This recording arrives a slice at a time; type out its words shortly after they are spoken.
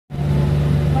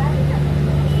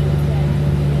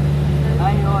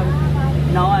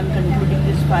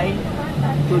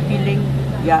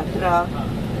Yatra.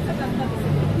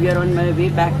 We are on my way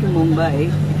back to Mumbai.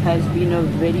 It has been a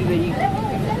very, very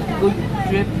good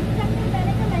trip.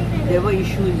 There were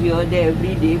issues here, there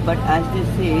every day, but as they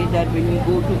say that when we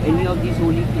go to any of these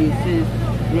holy places,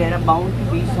 there are bound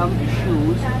to be some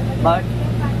issues, but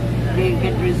they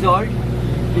get resolved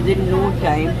within no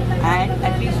time, and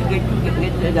at least you get to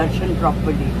get the darshan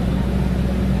properly.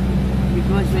 It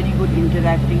was very good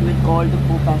interacting with all the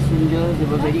co-passengers. They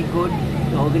were very good.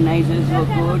 The organizers were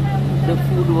good. The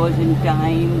food was in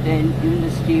time. Then even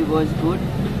the stay was good.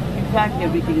 In fact,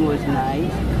 everything was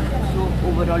nice. So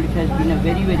overall, it has been a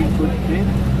very, very good trip.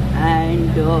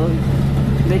 And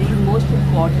very most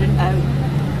important,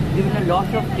 I've given a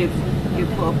lot of tips.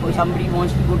 If somebody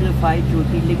wants to go to the 5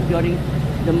 Jyotirlinga during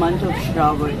the month of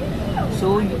Shravan,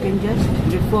 so you can just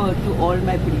refer to all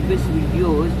my previous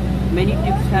videos. Many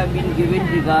tips have been given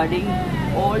regarding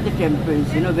all the temples,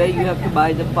 where you have to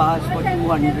buy the pass for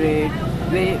 200,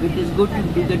 where it is good to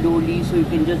do the doli, so you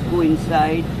can just go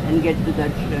inside and get the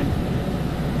darshan,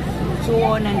 so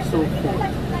on and so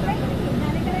forth.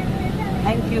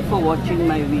 Thank you for watching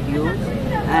my videos,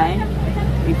 and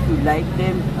if you like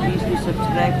them, please do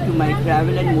subscribe to my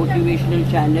travel and motivational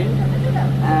channel,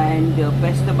 and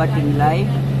press the button like,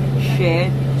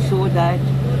 share, so that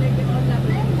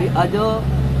the other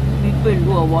people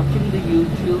who are watching the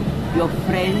YouTube, your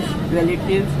friends,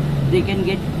 relatives, they can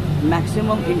get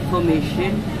maximum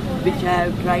information, which I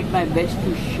have tried my best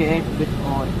to share with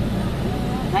all.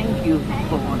 Thank you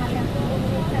for watching.